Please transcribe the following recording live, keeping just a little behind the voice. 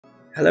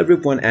Hello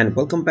everyone and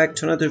welcome back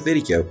to another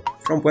video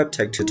from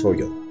Webtech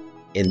Tutorial.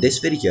 In this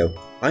video,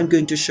 I'm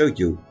going to show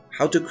you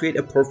how to create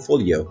a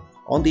portfolio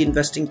on the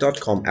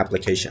investing.com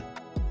application.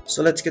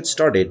 So let's get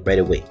started right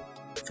away.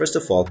 First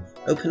of all,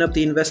 open up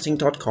the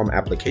investing.com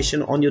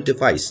application on your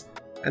device,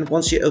 and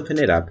once you open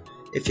it up,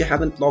 if you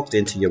haven't logged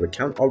into your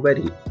account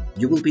already,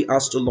 you will be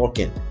asked to log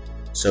in.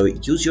 So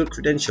use your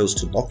credentials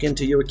to log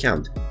into your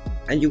account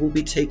and you will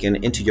be taken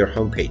into your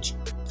homepage,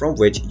 from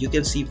which you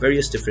can see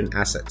various different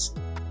assets.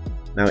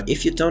 Now,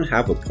 if you don't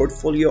have a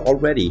portfolio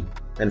already,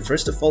 then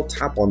first of all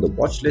tap on the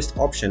watch list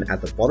option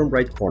at the bottom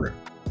right corner.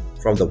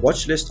 From the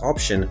watch list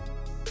option,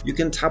 you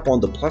can tap on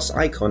the plus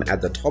icon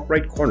at the top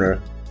right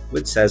corner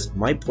which says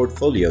My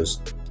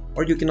Portfolios,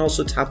 or you can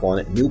also tap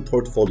on New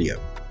Portfolio.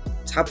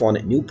 Tap on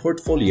New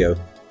Portfolio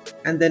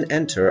and then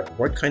enter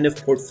what kind of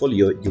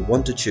portfolio you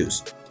want to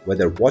choose,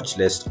 whether watch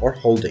list or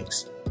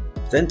holdings.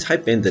 Then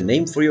type in the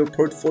name for your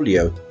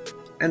portfolio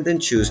and then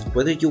choose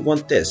whether you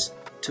want this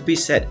to be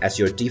set as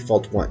your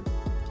default one.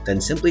 Then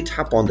simply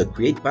tap on the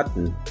Create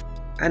button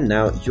and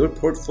now your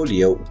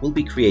portfolio will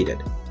be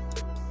created.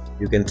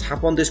 You can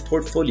tap on this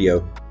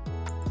portfolio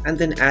and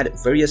then add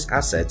various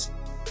assets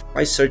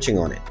by searching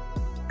on it.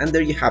 And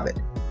there you have it.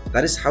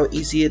 That is how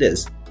easy it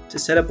is to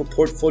set up a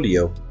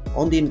portfolio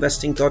on the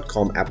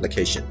investing.com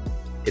application.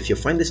 If you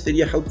find this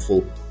video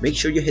helpful, make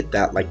sure you hit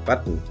that like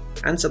button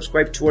and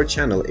subscribe to our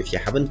channel if you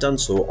haven't done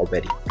so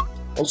already.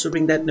 Also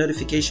ring that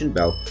notification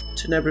bell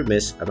to never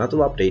miss another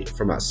update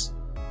from us.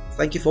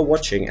 Thank you for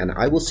watching and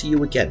I will see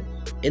you again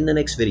in the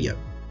next video.